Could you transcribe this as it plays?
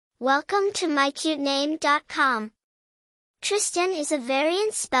Welcome to mycutename.com. Triston is a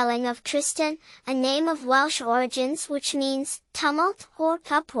variant spelling of Tristan, a name of Welsh origins which means tumult or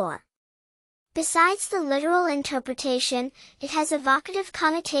uproar. Besides the literal interpretation, it has evocative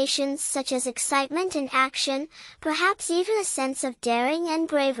connotations such as excitement and action, perhaps even a sense of daring and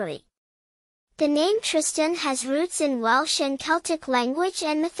bravery. The name Tristan has roots in Welsh and Celtic language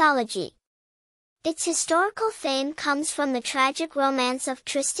and mythology. Its historical fame comes from the tragic romance of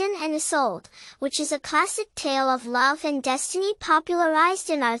Tristan and Isolde, which is a classic tale of love and destiny popularized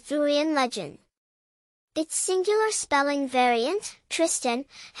in Arthurian legend. Its singular spelling variant, Tristan,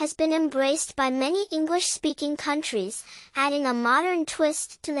 has been embraced by many English-speaking countries, adding a modern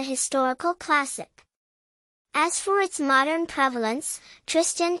twist to the historical classic. As for its modern prevalence,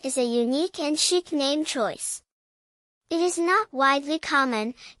 Tristan is a unique and chic name choice. It is not widely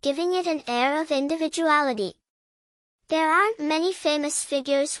common, giving it an air of individuality. There aren't many famous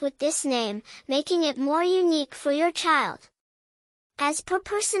figures with this name, making it more unique for your child. As per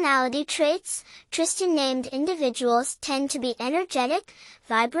personality traits, Tristan-named individuals tend to be energetic,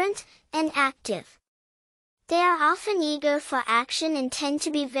 vibrant, and active. They are often eager for action and tend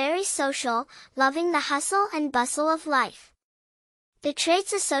to be very social, loving the hustle and bustle of life. The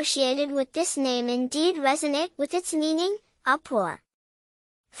traits associated with this name indeed resonate with its meaning, uproar.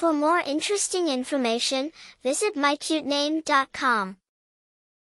 For more interesting information, visit mycutename.com.